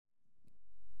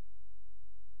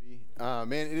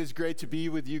Man, it is great to be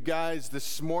with you guys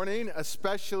this morning,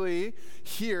 especially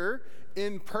here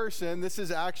in person. This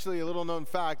is actually a little known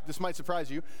fact. This might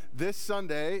surprise you. This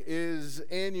Sunday is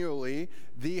annually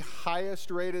the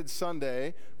highest rated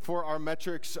Sunday for our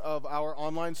metrics of our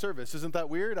online service. Isn't that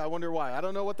weird? I wonder why. I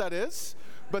don't know what that is.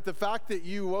 But the fact that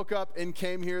you woke up and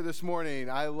came here this morning,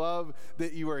 I love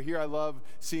that you are here. I love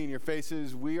seeing your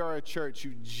faces. We are a church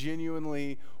who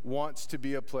genuinely wants to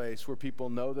be a place where people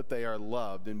know that they are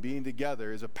loved, and being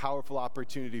together is a powerful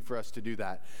opportunity for us to do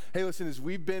that. Hey, listen, as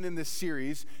we've been in this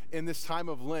series, in this time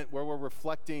of Lent, where we're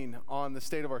reflecting on the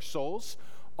state of our souls,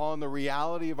 on the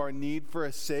reality of our need for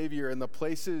a Savior and the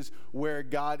places where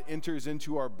God enters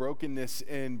into our brokenness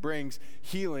and brings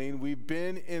healing. We've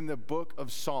been in the book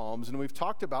of Psalms, and we've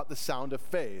talked about the sound of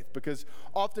faith, because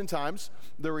oftentimes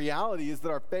the reality is that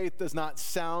our faith does not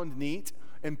sound neat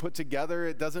and put together.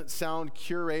 It doesn't sound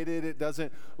curated. It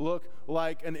doesn't look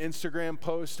like an Instagram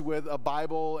post with a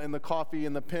Bible and the coffee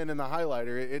and the pen and the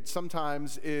highlighter. It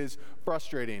sometimes is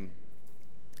frustrating.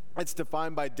 It's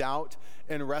defined by doubt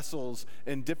and wrestles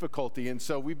and difficulty. And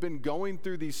so we've been going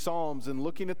through these Psalms and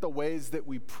looking at the ways that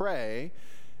we pray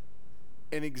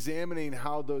and examining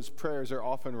how those prayers are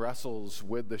often wrestles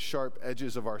with the sharp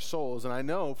edges of our souls. And I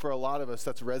know for a lot of us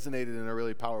that's resonated in a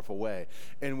really powerful way.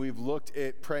 And we've looked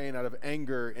at praying out of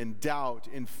anger and doubt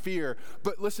and fear.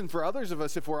 But listen, for others of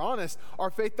us, if we're honest, our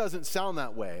faith doesn't sound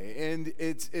that way. And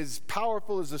it's as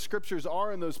powerful as the scriptures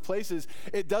are in those places,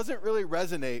 it doesn't really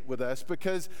resonate with us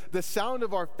because the sound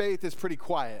of our faith is pretty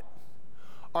quiet.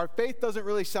 Our faith doesn't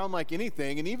really sound like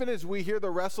anything, and even as we hear the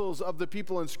wrestles of the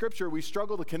people in Scripture, we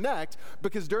struggle to connect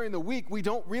because during the week, we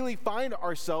don't really find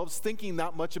ourselves thinking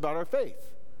that much about our faith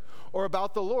or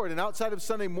about the Lord. And outside of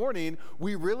Sunday morning,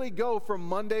 we really go from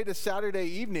Monday to Saturday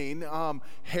evening,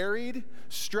 harried,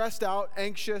 stressed out,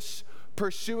 anxious,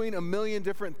 pursuing a million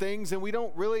different things, and we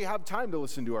don't really have time to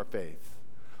listen to our faith.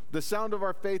 The sound of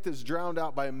our faith is drowned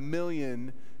out by a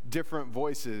million different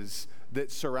voices that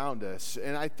surround us.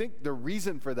 And I think the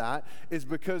reason for that is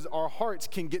because our hearts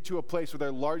can get to a place where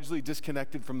they're largely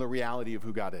disconnected from the reality of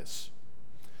who God is.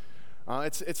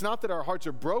 It's not that our hearts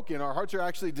are broken. Our hearts are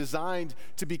actually designed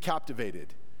to be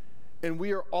captivated. And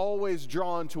we are always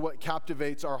drawn to what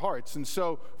captivates our hearts. And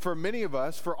so for many of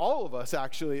us, for all of us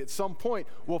actually, at some point,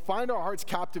 we'll find our hearts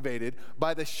captivated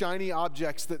by the shiny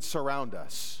objects that surround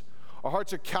us. Our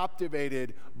hearts are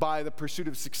captivated by the pursuit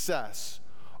of success.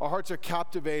 Our hearts are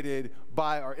captivated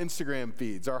by our Instagram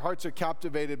feeds. Our hearts are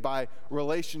captivated by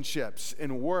relationships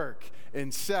and work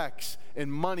and sex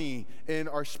and money and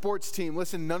our sports team.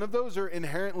 Listen, none of those are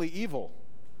inherently evil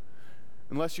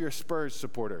unless you're a Spurs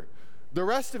supporter. The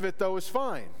rest of it, though, is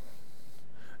fine.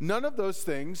 None of those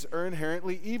things are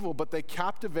inherently evil, but they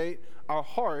captivate our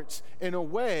hearts in a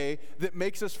way that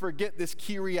makes us forget this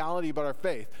key reality about our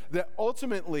faith, that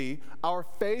ultimately our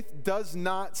faith does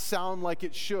not sound like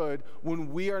it should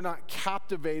when we are not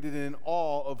captivated in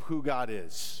awe of who God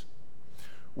is.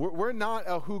 We're not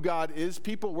a who God is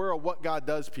people, we're a what God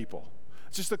does people.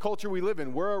 It's just the culture we live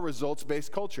in. We're a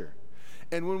results-based culture.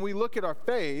 And when we look at our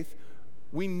faith,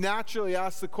 we naturally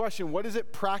ask the question, what is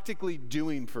it practically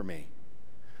doing for me?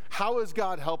 How is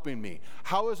God helping me?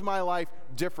 How is my life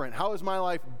different? How is my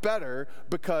life better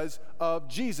because of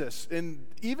Jesus? And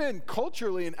even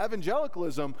culturally in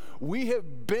evangelicalism, we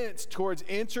have bent towards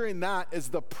answering that as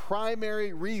the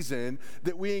primary reason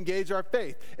that we engage our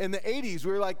faith. In the 80s,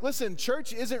 we were like, listen,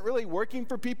 church isn't really working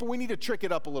for people. We need to trick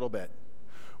it up a little bit.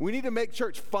 We need to make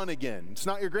church fun again. It's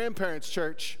not your grandparents'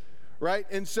 church. Right?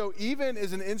 And so even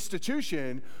as an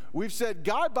institution, we've said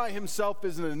God by himself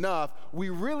isn't enough. We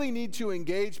really need to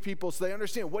engage people so they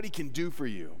understand what he can do for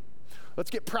you. Let's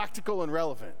get practical and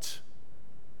relevant.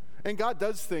 And God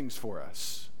does things for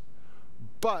us.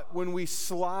 But when we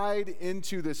slide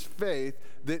into this faith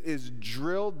that is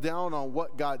drilled down on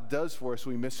what God does for us,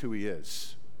 we miss who he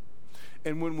is.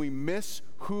 And when we miss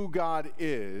who God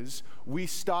is, we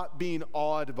stop being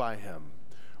awed by him.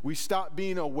 We stop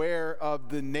being aware of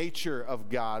the nature of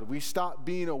God. We stop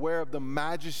being aware of the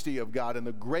majesty of God and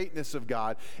the greatness of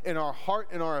God. And our heart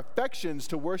and our affections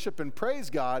to worship and praise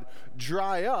God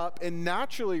dry up and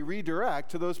naturally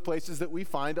redirect to those places that we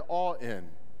find awe in.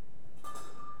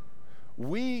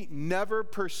 We never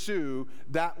pursue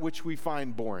that which we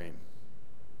find boring.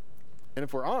 And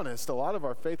if we're honest, a lot of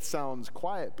our faith sounds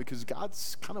quiet because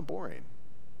God's kind of boring.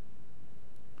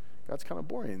 That's kind of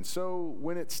boring. So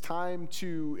when it's time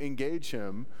to engage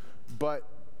him, but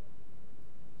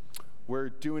we're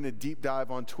doing a deep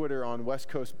dive on Twitter on West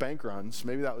Coast bank runs.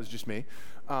 Maybe that was just me.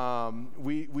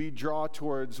 We draw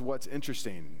towards what's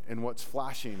interesting and what's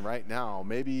flashing right now.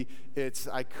 Maybe it's,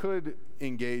 I could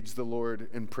engage the Lord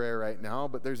in prayer right now,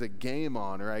 but there's a game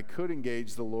on, or I could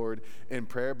engage the Lord in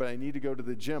prayer, but I need to go to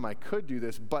the gym. I could do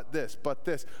this, but this.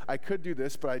 I could do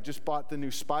this, but I just bought the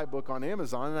new spy book on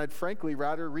Amazon, and I'd frankly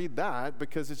rather read that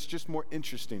because it's just more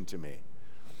interesting to me.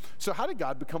 So how did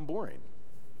God become boring?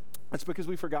 That's because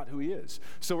we forgot who he is.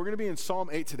 So we're going to be in Psalm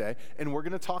 8 today, and we're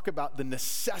going to talk about the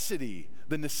necessity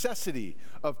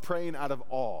of praying out of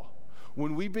awe.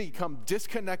 When we become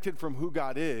disconnected from who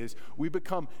God is, we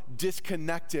become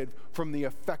disconnected from the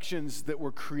affections that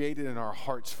were created in our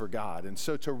hearts for God. And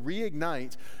so to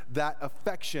reignite that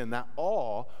affection, that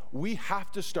awe, we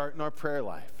have to start in our prayer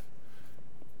life.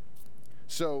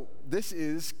 So this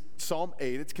is Psalm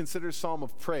 8. It's considered a psalm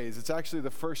of praise. It's actually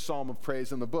the first psalm of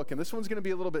praise in the book. And this one's going to be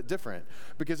a little bit different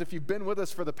because if you've been with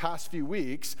us for the past few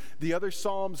weeks, the other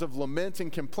psalms of lament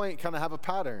and complaint kind of have a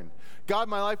pattern. God,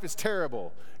 my life is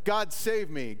terrible. God,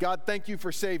 save me. God, thank you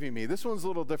for saving me. This one's a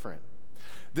little different.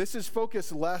 This is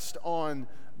focused less on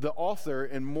the author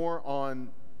and more on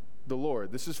the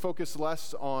Lord. This is focused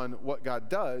less on what God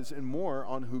does and more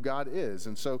on who God is.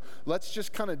 And so let's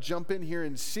just kind of jump in here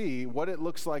and see what it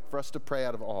looks like for us to pray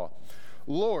out of awe.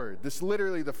 Lord, this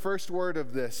literally, the first word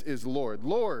of this is Lord.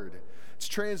 Lord, it's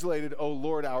translated, oh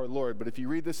Lord, our Lord. But if you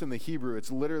read this in the Hebrew,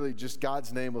 it's literally just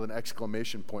God's name with an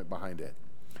exclamation point behind it.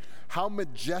 How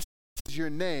majestic is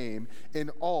your name in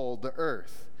all the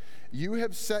earth. You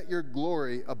have set your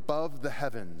glory above the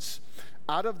heavens.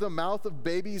 Out of the mouth of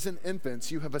babies and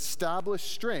infants, you have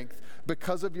established strength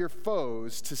because of your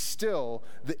foes to still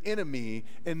the enemy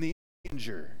and the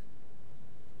danger.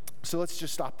 So let's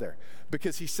just stop there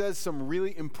because he says some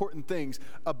really important things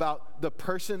about the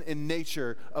person and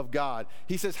nature of God.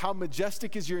 He says, how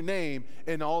majestic is your name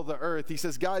in all the earth. He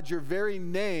says, God, your very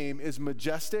name is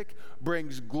majestic,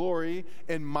 brings glory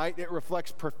and might. It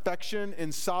reflects perfection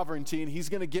and sovereignty. And he's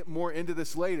going to get more into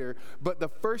this later. But the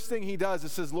first thing he does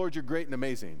is says, Lord, you're great and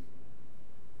amazing.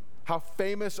 How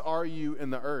famous are you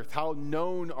in the earth? How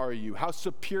known are you? How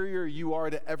superior you are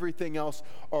to everything else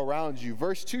around you.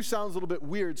 Verse 2 sounds a little bit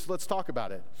weird, so let's talk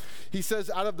about it. He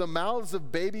says, out of the mouths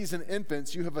of babies and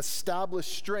infants, you have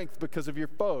established strength because of your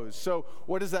foes. So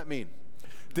what does that mean?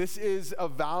 This is a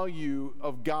value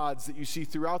of God's that you see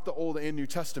throughout the Old and New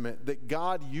Testament, that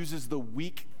God uses the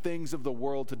weak things of the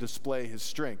world to display his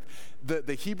strength.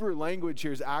 The Hebrew language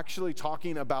here is actually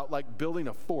talking about like building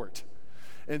a fort.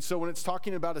 And so when it's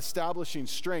talking about establishing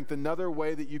strength, another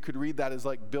way that you could read that is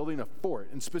like building a fort.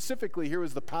 And specifically, here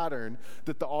was the pattern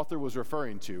that the author was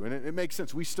referring to. And it makes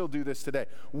sense. We still do this today.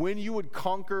 When you would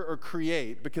conquer or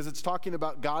create, because it's talking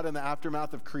about God in the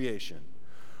aftermath of creation.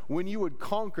 When you would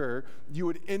conquer, you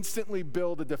would instantly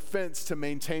build a defense to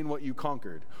maintain what you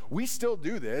conquered. We still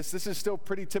do this. This is still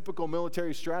pretty typical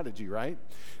military strategy, right?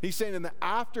 He's saying in the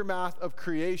aftermath of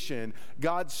creation,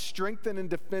 God strengthened and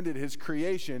defended his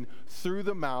creation through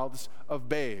the mouths of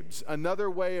babes. Another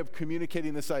way of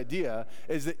communicating this idea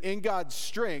is that in God's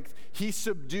strength, he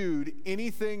subdued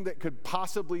anything that could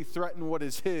possibly threaten what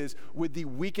is his with the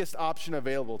weakest option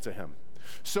available to him.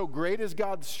 So great is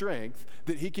God's strength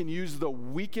that he can use the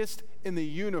weakest in the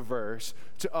universe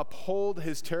to uphold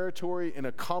his territory and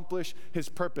accomplish his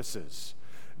purposes.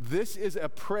 This is a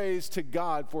praise to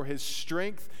God for his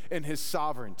strength and his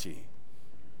sovereignty.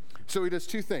 So he does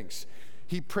two things.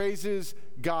 He praises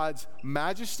God's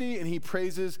majesty and he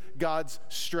praises God's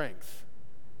strength.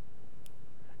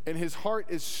 And his heart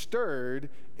is stirred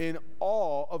in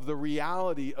awe of the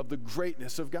reality of the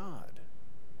greatness of God.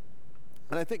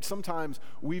 And I think sometimes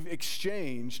we've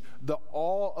exchanged the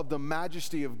awe of the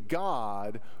majesty of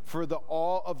God for the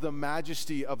awe of the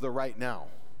majesty of the right now.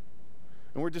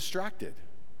 And we're distracted.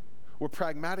 We're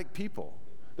pragmatic people.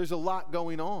 There's a lot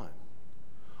going on.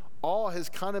 Awe has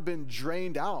kind of been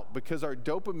drained out because our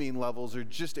dopamine levels are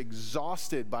just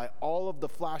exhausted by all of the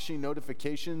flashing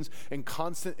notifications and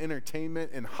constant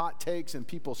entertainment and hot takes and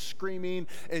people screaming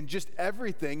and just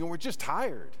everything, and we're just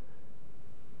tired.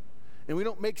 And we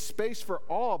don't make space for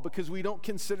awe because we don't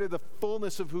consider the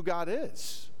fullness of who God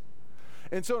is.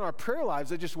 And so in our prayer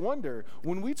lives, I just wonder,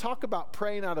 when we talk about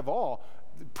praying out of awe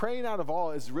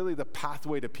is really the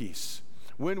pathway to peace.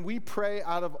 When we pray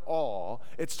out of awe,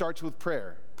 it starts with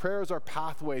prayer. Prayer is our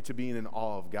pathway to being in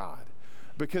awe of God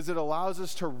because it allows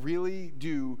us to really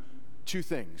do two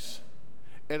things.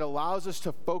 It allows us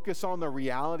to focus on the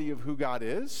reality of who God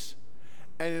is,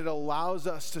 and it allows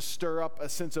us to stir up a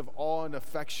sense of awe and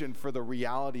affection for the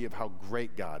reality of how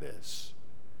great God is.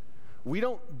 We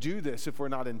don't do this if we're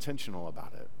not intentional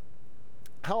about it.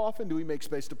 How often do we make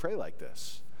space to pray like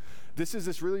this? This is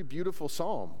this really beautiful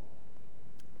psalm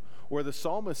where the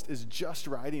psalmist is just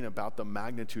writing about the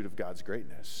magnitude of God's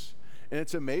greatness. And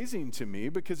it's amazing to me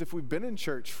because if we've been in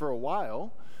church for a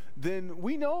while, then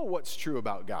we know what's true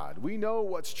about God. We know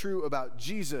what's true about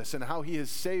Jesus and how he has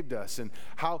saved us and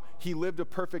how he lived a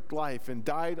perfect life and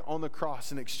died on the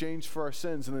cross in exchange for our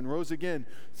sins and then rose again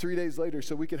 3 days later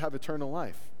so we could have eternal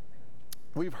life.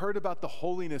 We've heard about the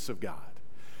holiness of God,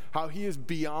 how he is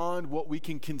beyond what we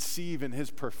can conceive in his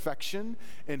perfection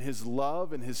and his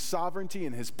love and his sovereignty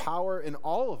and his power and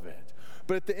all of it.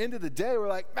 But at the end of the day, we're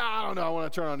like, I don't know, I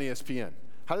want to turn on ESPN.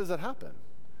 How does that happen?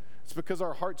 It's because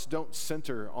our hearts don't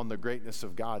center on the greatness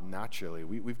of God naturally.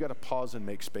 We've got to pause and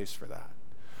make space for that.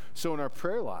 So in our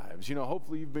prayer lives,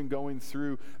 hopefully you've been going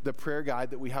through the prayer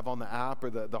guide that we have on the app or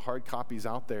the hard copies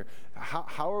out there.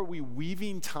 How are we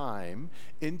weaving time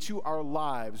into our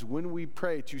lives when we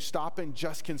pray to stop and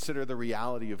just consider the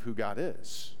reality of who God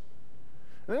is?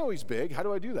 And I know he's big. How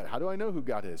do I do that? How do I know who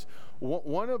God is?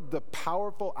 One of the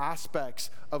powerful aspects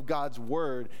of God's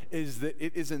word is that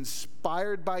it is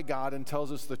inspired by God and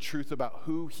tells us the truth about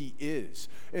who he is.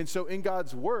 And so in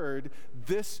God's word,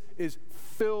 this is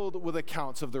filled with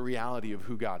accounts of the reality of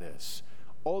who God is.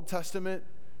 Old Testament,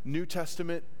 New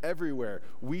Testament, everywhere,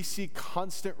 we see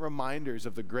constant reminders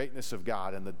of the greatness of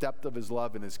God and the depth of his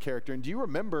love and his character. And do you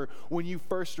remember when you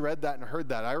first read that and heard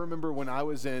that? I remember when I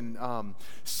was in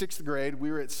 6th grade, we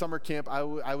were at summer camp. I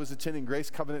was attending Grace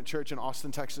Covenant Church in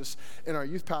Austin, Texas, and our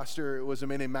youth pastor was a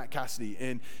man named Matt Cassidy,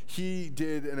 and he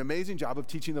did an amazing job of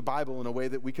teaching the Bible in a way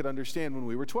that we could understand when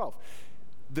we were 12.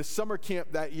 The summer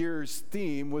camp that year's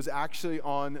theme was actually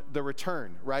on the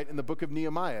return, right, in the book of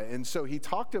Nehemiah. And so he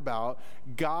talked about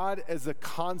God as a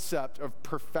concept of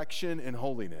perfection and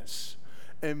holiness.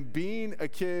 And being a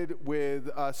kid with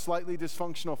a slightly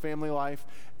dysfunctional family life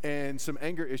and some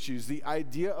anger issues, the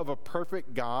idea of a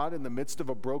perfect God in the midst of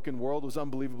a broken world was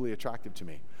unbelievably attractive to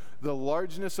me. The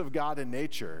largeness of God in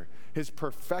nature, his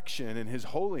perfection and his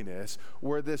holiness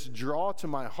were this draw to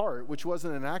my heart, which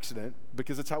wasn't an accident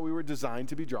because it's how we were designed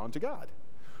to be drawn to God.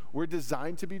 We're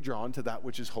designed to be drawn to that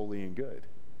which is holy and good.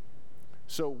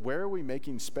 So where are we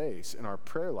making space in our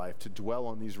prayer life to dwell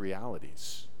on these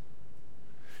realities?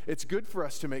 It's good for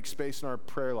us to make space in our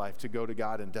prayer life to go to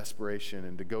God in desperation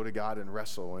and to go to God and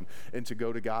wrestle and to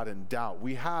go to God in doubt.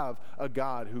 We have a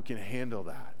God who can handle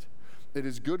that. It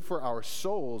is good for our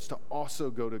souls to also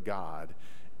go to God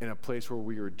in a place where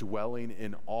we are dwelling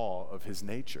in awe of his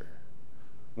nature.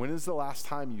 When is the last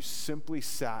time you simply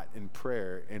sat in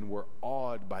prayer and were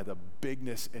awed by the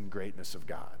bigness and greatness of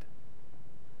God?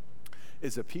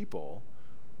 As a people,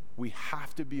 we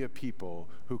have to be a people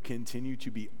who continue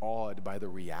to be awed by the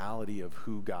reality of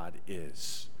who God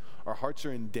is. Our hearts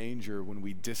are in danger when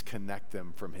we disconnect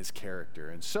them from his character.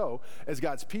 And so, as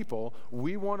God's people,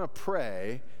 we want to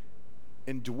pray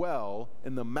and dwell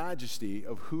in the majesty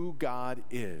of who God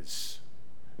is.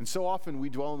 And so often we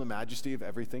dwell in the majesty of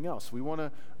everything else. We want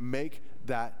to make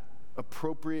that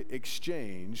appropriate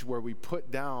exchange where we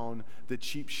put down the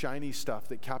cheap, shiny stuff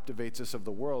that captivates us of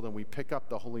the world and we pick up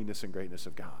the holiness and greatness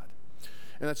of God.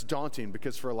 And that's daunting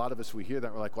because for a lot of us, we hear that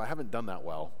and we're like, well, I haven't done that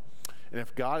well. And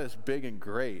if God is big and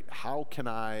great, how can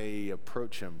I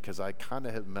approach him? Because I kind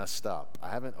of have messed up. I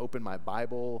haven't opened my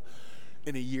Bible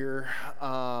in a year.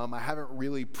 I haven't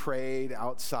really prayed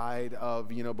outside of,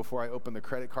 before I open the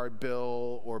credit card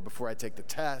bill or before I take the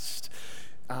test.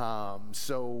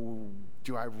 So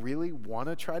do I really want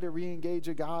to try to re-engage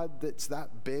a God that's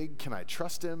that big? Can I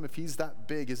trust him? If he's that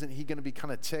big, isn't he going to be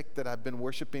kind of ticked that I've been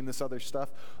worshiping this other stuff?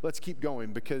 Let's keep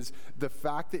going, because the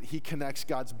fact that he connects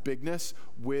God's bigness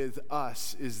with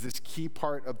us is this key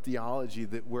part of theology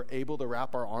that we're able to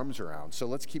wrap our arms around. So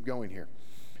let's keep going here.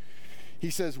 He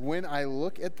says, when I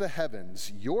look at the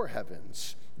heavens, your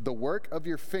heavens, the work of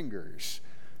your fingers.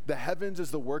 The heavens is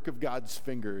the work of God's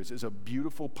fingers is a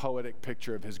beautiful poetic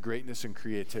picture of his greatness and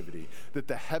creativity. That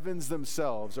the heavens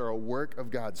themselves are a work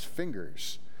of God's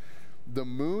fingers. The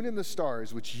moon and the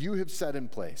stars which you have set in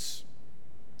place.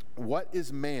 What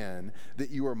is man that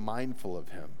you are mindful of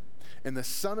him? And the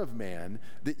Son of Man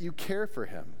that you care for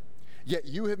him? Yet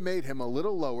you have made him a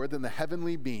little lower than the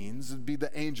heavenly beings, it'd be the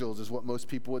angels is what most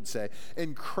people would say,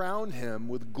 and crowned him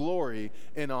with glory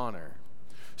and honor.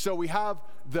 So we have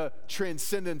the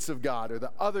transcendence of God or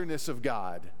the otherness of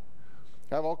God.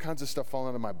 I have all kinds of stuff falling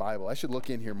out of my Bible. I should look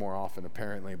in here more often,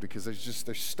 apparently, because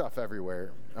there's stuff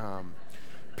everywhere.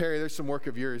 Perry, there's some work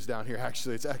of yours down here,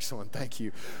 actually. It's excellent. Thank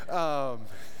you.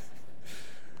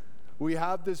 we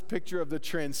have this picture of the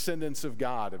transcendence of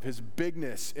God, of his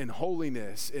bigness and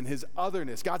holiness and his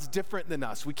otherness. God's different than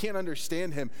us. We can't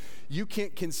understand him. You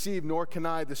can't conceive, nor can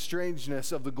I, the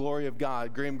strangeness of the glory of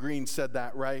God. Graham Greene said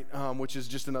that, right? Which is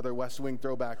just another West Wing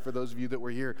throwback for those of you that were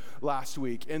here last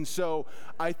week. And so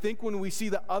I think when we see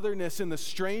the otherness and the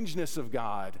strangeness of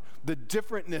God, the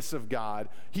differentness of God,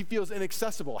 he feels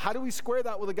inaccessible. How do we square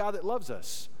that with a God that loves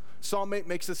us? Psalm 8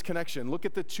 makes this connection. Look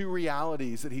at the two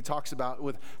realities that he talks about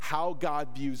with how God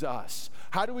views us.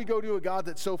 How do we go to a God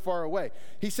that's so far away?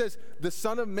 He says, the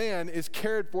Son of Man is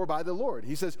cared for by the Lord.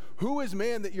 He says, who is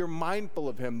man that you're mindful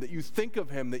of him, that you think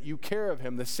of him, that you care of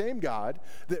him? The same God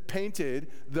that painted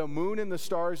the moon and the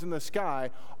stars in the sky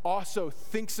also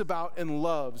thinks about and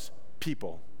loves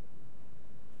people.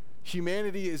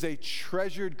 Humanity is a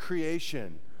treasured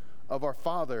creation of our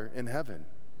Father in heaven.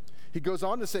 He goes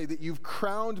on to say that you've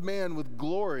crowned man with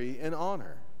glory and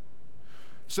honor.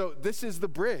 So this is the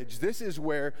bridge. This is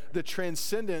where the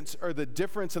transcendence or the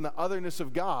difference and the otherness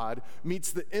of God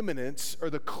meets the immanence or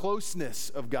the closeness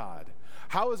of God.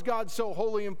 How is God so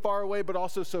holy and far away but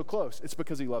also so close? It's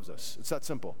because he loves us. It's that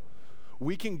simple.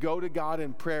 We can go to God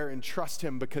in prayer and trust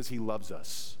him because he loves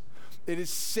us. It is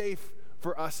safe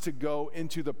for us to go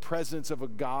into the presence of a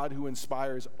God who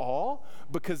inspires awe,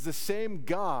 because the same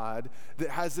God that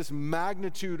has this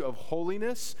magnitude of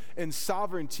holiness and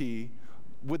sovereignty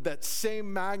with that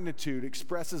same magnitude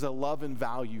expresses a love and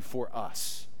value for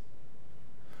us.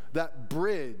 That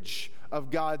bridge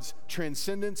of God's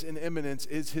transcendence and immanence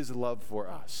is his love for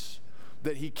us,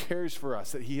 that he cares for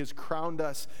us, that he has crowned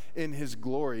us in his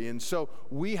glory. And so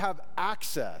we have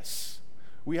access.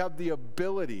 We have the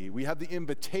ability, we have the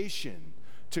invitation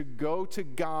to go to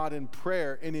God in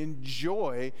prayer and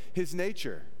enjoy his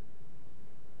nature.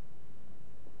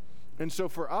 And so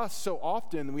for us, so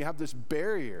often we have this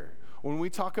barrier. When we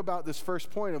talk about this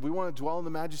first point of we want to dwell in the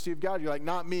majesty of God, you're like,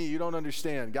 not me, you don't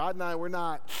understand. God and I, we're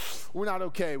not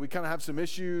okay. We kind of have some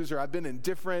issues, or I've been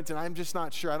indifferent, and I'm just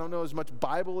not sure. I don't know as much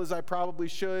Bible as I probably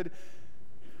should.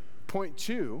 Point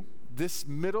two, this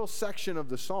middle section of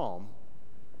the psalm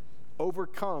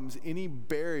overcomes any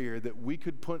barrier that we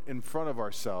could put in front of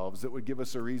ourselves that would give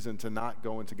us a reason to not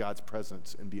go into God's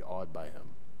presence and be awed by him.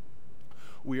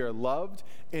 We are loved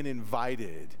and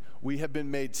invited. We have been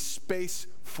made space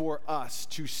for us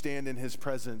to stand in his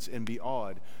presence and be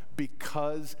awed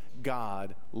because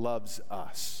God loves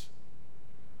us.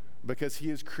 Because he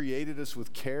has created us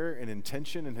with care and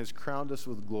intention and has crowned us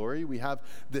with glory. We have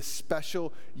this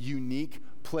special, unique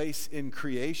place in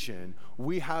creation.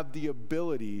 We have the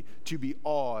ability to be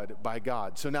awed by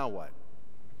God. So now what?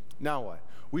 Now what?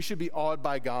 We should be awed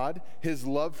by God. His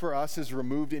love for us has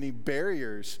removed any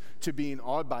barriers to being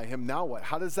awed by him. Now what?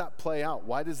 How does that play out?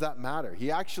 Why does that matter?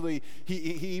 He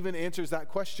even answers that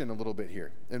question a little bit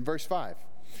here in verse 5.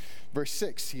 Verse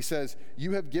 6, he says,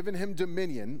 you have given him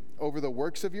dominion over the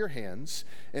works of your hands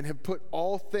and have put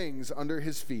all things under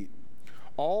his feet,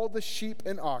 all the sheep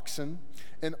and oxen,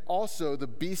 and also the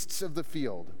beasts of the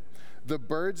field, the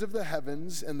birds of the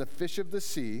heavens and the fish of the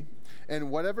sea, and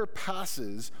whatever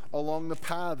passes along the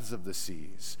paths of the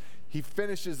seas. He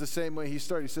finishes the same way he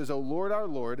started. He says, O Lord, our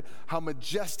Lord, how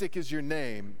majestic is your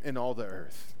name in all the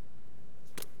earth.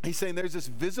 He's saying there's this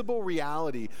visible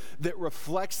reality that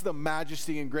reflects the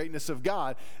majesty and greatness of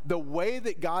God. The way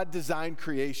that God designed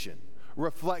creation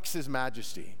reflects his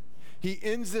majesty. He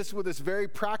ends this with this very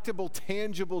practical,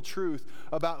 tangible truth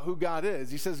about who God is.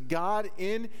 He says, God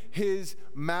in his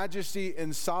majesty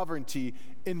and sovereignty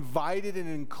invited and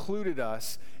included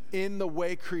us in the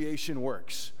way creation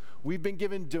works. We've been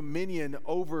given dominion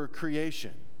over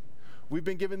creation. We've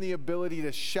been given the ability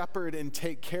to shepherd and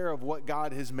take care of what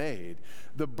God has made.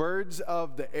 The birds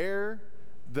of the air,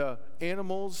 the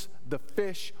animals, the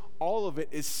fish, all of it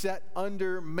is set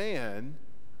under man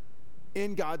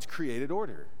in God's created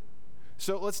order.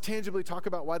 So let's tangibly talk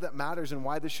about why that matters and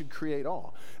why this should create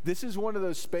awe. This is one of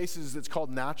those spaces that's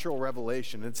called natural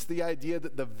revelation. It's the idea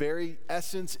that the very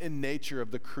essence and nature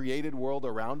of the created world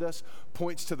around us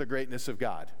points to the greatness of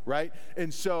God, right?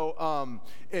 And so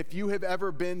if you have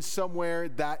ever been somewhere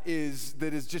that is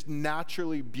just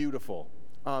naturally beautiful,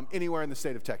 anywhere in the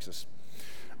state of Texas.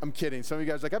 I'm kidding. Some of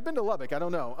you guys are like, I've been to Lubbock. I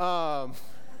don't know.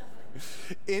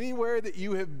 Anywhere that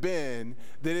you have been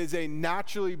that is a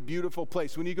naturally beautiful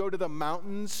place. When you go to the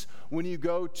mountains, when you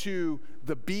go to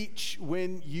the beach,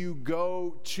 when you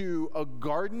go to a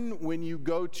garden, when you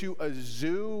go to a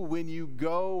zoo, when you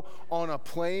go on a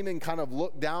plane and kind of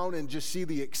look down and just see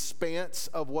the expanse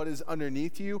of what is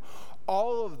underneath you,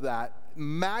 all of that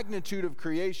magnitude of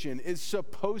creation is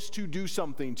supposed to do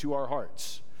something to our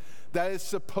hearts. that is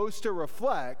supposed to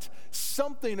reflect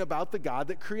something about the God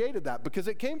that created that, because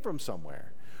it came from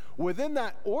somewhere. Within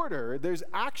that order, there's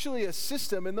actually a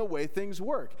system in the way things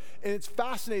work. And it's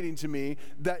fascinating to me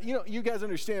that, you guys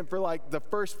understand, for like the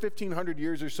first 1,500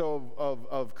 years or so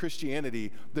of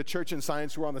Christianity, the church and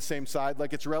science were on the same side.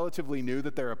 Like, it's relatively new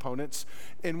that they're opponents.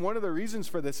 And one of the reasons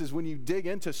for this is when you dig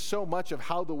into so much of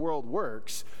how the world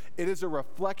works, it is a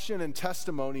reflection and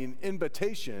testimony and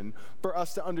invitation for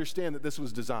us to understand that this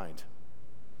was designed.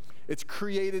 It's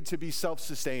created to be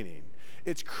self-sustaining.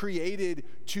 It's created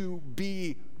to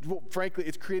be, frankly,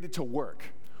 it's created to work.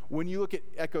 When you look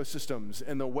at ecosystems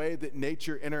and the way that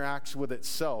nature interacts with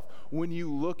itself, when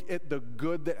you look at the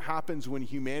good that happens when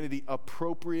humanity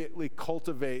appropriately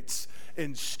cultivates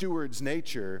and stewards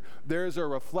nature, there's a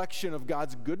reflection of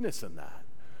God's goodness in that.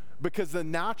 Because the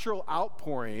natural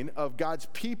outpouring of God's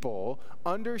people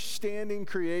understanding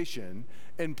creation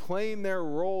and playing their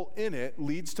role in it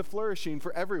leads to flourishing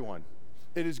for everyone.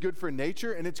 It is good for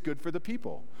nature, and it's good for the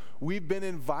people. We've been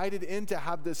invited in to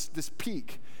have this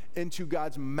peek into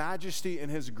God's majesty and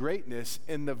his greatness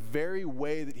in the very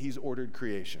way that he's ordered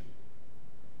creation.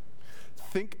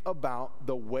 Think about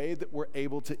the way that we're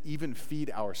able to even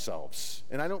feed ourselves.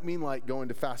 And I don't mean like going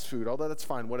to fast food, although that's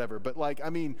fine, whatever. But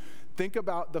think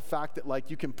about the fact that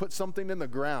you can put something in the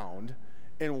ground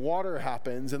and water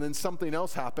happens, and then something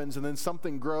else happens, and then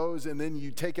something grows, and then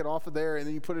you take it off of there, and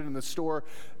then you put it in the store,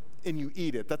 and you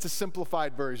eat it. That's a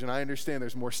simplified version. I understand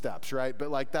there's more steps, right?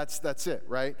 But that's it,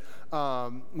 right?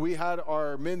 We had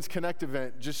our Men's Connect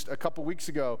event just a couple weeks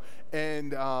ago,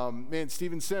 and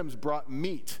Stephen Sims brought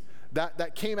meat.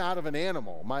 That came out of an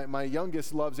animal. My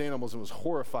youngest loves animals and was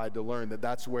horrified to learn that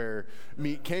that's where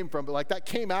meat came from. But that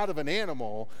came out of an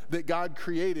animal that God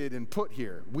created and put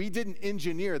here. We didn't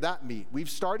engineer that meat. We've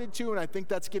started to, and I think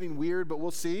that's getting weird, but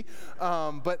we'll see.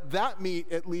 But that meat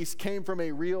at least came from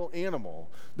a real animal.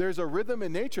 There's a rhythm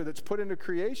in nature that's put into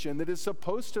creation that is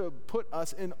supposed to put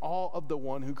us in awe of the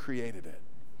one who created it.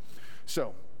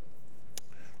 So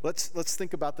let's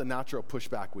think about the natural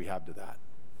pushback we have to that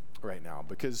right now,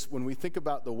 because when we think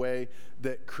about the way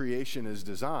that creation is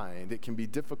designed, it can be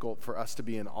difficult for us to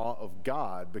be in awe of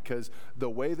God, because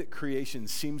the way that creation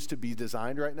seems to be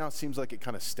designed right now seems like it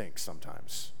kind of stinks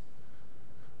sometimes.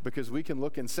 Because we can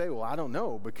look and say, well, I don't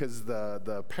know, because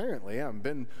apparently I've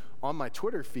been on my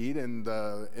Twitter feed and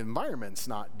the environment's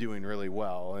not doing really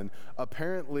well. And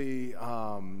apparently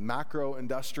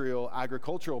macro-industrial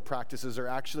agricultural practices are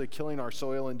actually killing our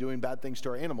soil and doing bad things to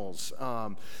our animals.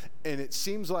 And it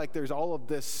seems like there's all of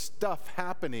this stuff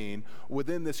happening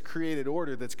within this created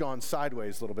order that's gone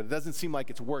sideways a little bit. It doesn't seem like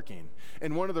it's working.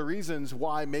 And one of the reasons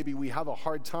why maybe we have a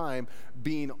hard time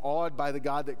being awed by the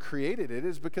God that created it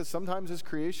is because sometimes his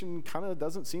creation kind of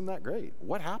doesn't seem that great.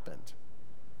 What happened?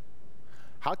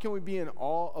 How can we be in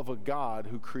awe of a God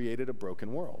who created a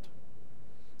broken world?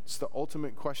 It's the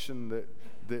ultimate question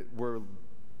that we're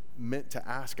meant to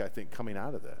ask, I think, coming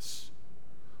out of this.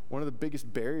 One of the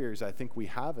biggest barriers I think we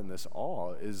have in this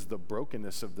awe is the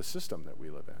brokenness of the system that we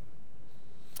live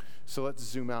in. So let's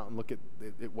zoom out and look at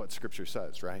what Scripture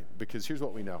says, right? Because here's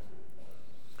what we know.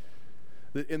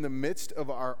 That in the midst of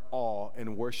our awe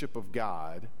and worship of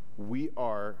God, we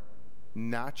are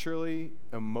naturally,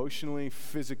 emotionally,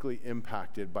 physically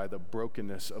impacted by the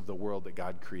brokenness of the world that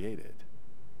God created.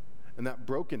 And that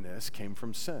brokenness came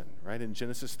from sin, right? In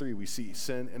Genesis 3, we see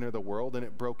sin enter the world, and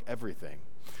it broke everything.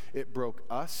 It broke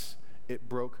us. It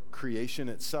broke creation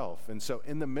itself. And so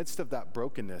in the midst of that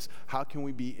brokenness, how can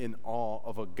we be in awe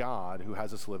of a God who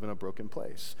has us live in a broken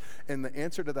place? And the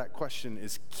answer to that question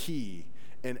is key.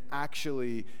 And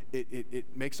actually,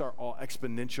 it makes our awe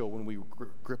exponential when we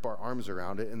grip our arms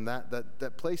around it. And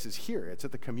that place is here. It's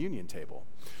at the communion table.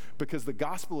 Because the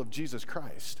gospel of Jesus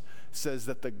Christ says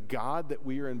that the God that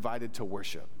we are invited to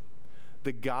worship,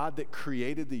 the God that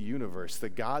created the universe, the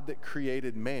God that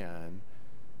created man,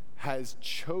 has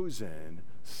chosen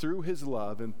through his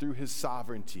love and through his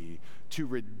sovereignty to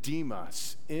redeem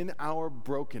us in our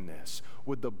brokenness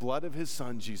with the blood of his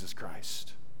Son, Jesus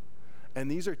Christ. And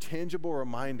these are tangible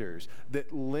reminders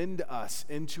that lend us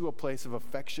into a place of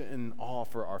affection and awe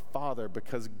for our Father,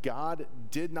 because God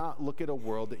did not look at a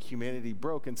world that humanity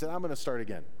broke and said, I'm going to start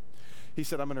again. He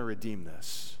said, I'm going to redeem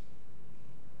this.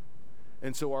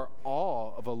 And so our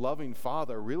awe of a loving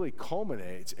Father really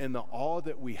culminates in the awe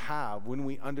that we have when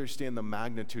we understand the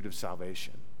magnitude of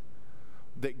salvation.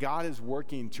 That God is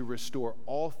working to restore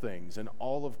all things and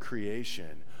all of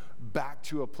creation back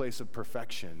to a place of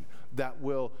perfection that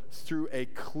will, through a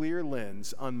clear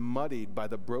lens, unmuddied by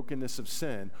the brokenness of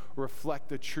sin, reflect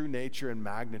the true nature and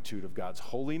magnitude of God's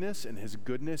holiness and his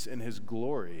goodness and his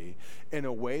glory in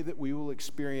a way that we will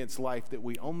experience life that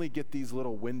we only get these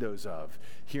little windows of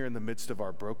here in the midst of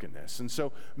our brokenness. And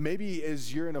so maybe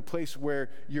as you're in a place where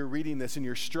you're reading this and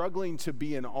you're struggling to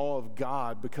be in awe of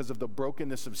God because of the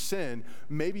brokenness of sin,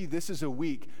 maybe this is a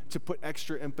week to put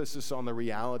extra emphasis on the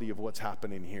reality of what's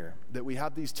happening here, that we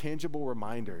have these tangible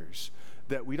reminders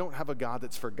that we don't have a God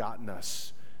that's forgotten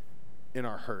us in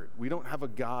our hurt. We don't have a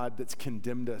God that's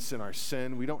condemned us in our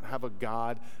sin. We don't have a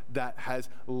God that has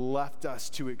left us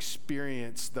to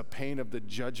experience the pain of the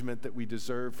judgment that we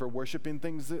deserve for worshiping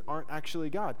things that aren't actually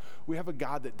God. We have a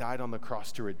God that died on the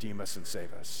cross to redeem us and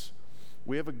save us.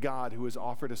 We have a God who has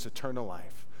offered us eternal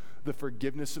life, the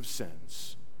forgiveness of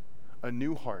sins, a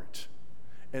new heart,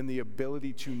 and the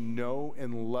ability to know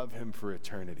and love him for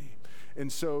eternity.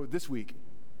 And so this week,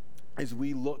 as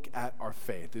we look at our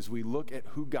faith, as we look at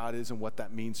who God is and what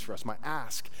that means for us, my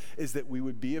ask is that we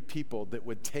would be a people that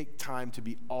would take time to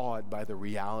be awed by the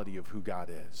reality of who God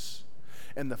is.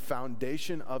 And the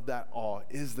foundation of that awe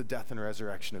is the death and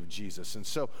resurrection of Jesus. And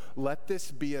so let this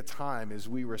be a time as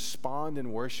we respond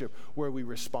in worship where we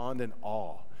respond in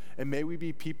awe. And may we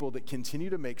be people that continue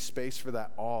to make space for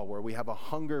that awe, where we have a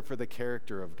hunger for the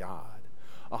character of God,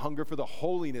 a hunger for the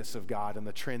holiness of God and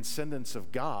the transcendence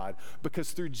of God,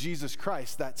 because through Jesus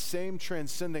Christ, that same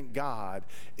transcendent God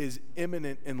is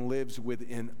immanent and lives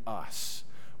within us.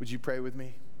 Would you pray with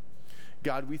me?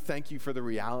 God, we thank you for the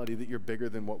reality that you're bigger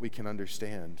than what we can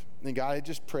understand. And God, I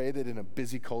just pray that in a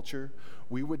busy culture,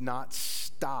 we would not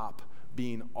stop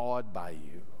being awed by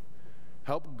you.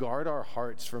 Help guard our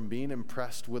hearts from being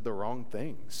impressed with the wrong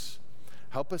things.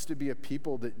 Help us to be a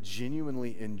people that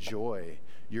genuinely enjoy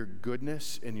your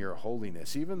goodness and your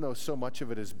holiness, even though so much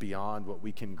of it is beyond what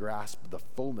we can grasp the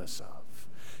fullness of.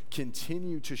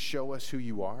 Continue to show us who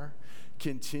you are.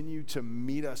 Continue to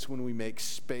meet us when we make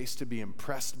space to be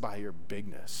impressed by your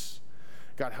bigness.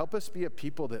 God, help us be a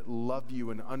people that love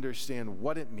you and understand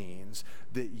what it means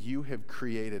that you have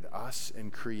created us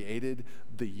and created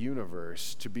the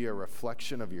universe to be a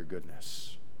reflection of your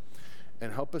goodness.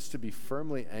 And help us to be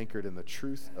firmly anchored in the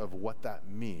truth of what that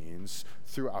means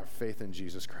through our faith in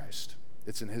Jesus Christ.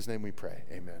 It's in his name we pray.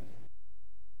 Amen.